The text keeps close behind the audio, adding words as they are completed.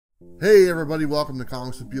Hey everybody, welcome to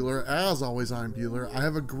Comics with Bueller. As always, I'm Bueller. I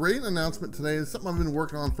have a great announcement today. It's something I've been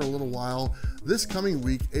working on for a little while. This coming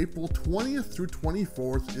week, April 20th through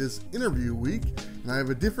 24th, is interview week, and I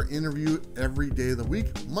have a different interview every day of the week,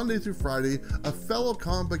 Monday through Friday, of fellow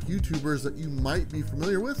comic book YouTubers that you might be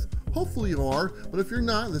familiar with. Hopefully you are, but if you're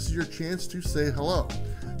not, this is your chance to say hello.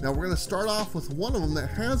 Now we're going to start off with one of them that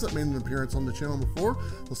hasn't made an appearance on the channel before.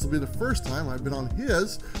 This will be the first time I've been on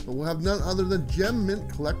his, but we'll have none other than Gem Mint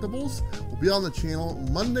Collectibles. Will be on the channel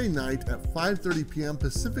Monday night at 5:30 p.m.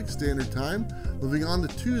 Pacific Standard Time. Moving on to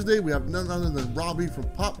Tuesday, we have none other than Robbie from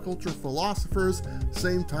Pop Culture Philosophers,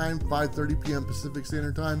 same time, 5:30 p.m. Pacific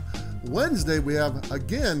Standard Time. Wednesday, we have,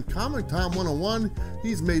 again, ComicTom101.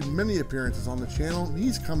 He's made many appearances on the channel, and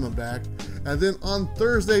he's coming back. And then on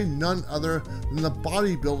Thursday, none other than the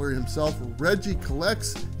bodybuilder himself, Regie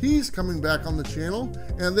Collects. He's coming back on the channel.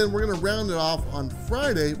 And then we're going to round it off on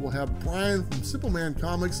Friday. We'll have Brian from SIMPLEMAN'S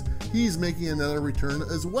Comics. He's making another return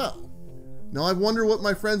as well. Now, I wonder what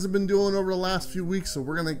my friends have been doing over the last few weeks, so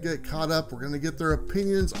we're going to get caught up. We're going to get their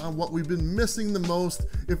opinions on what we've been missing the most.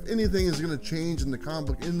 If anything is going to change in the comic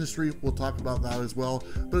book industry, we'll talk about that as well.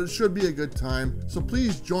 But it should be a good time. So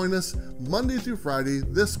please join us Monday through Friday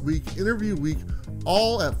this week, interview week,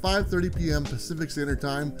 all at 5:30 p.m. Pacific Standard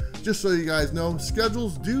Time. Just so you guys know,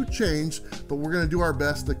 schedules do change, but we're going to do our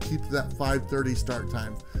best to keep that 5:30 start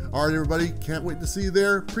time. All right, everybody, can't wait to see you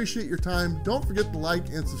there. Appreciate your time. Don't forget to like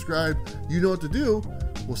and subscribe. You know what to do.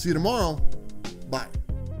 We'll see you tomorrow. Bye.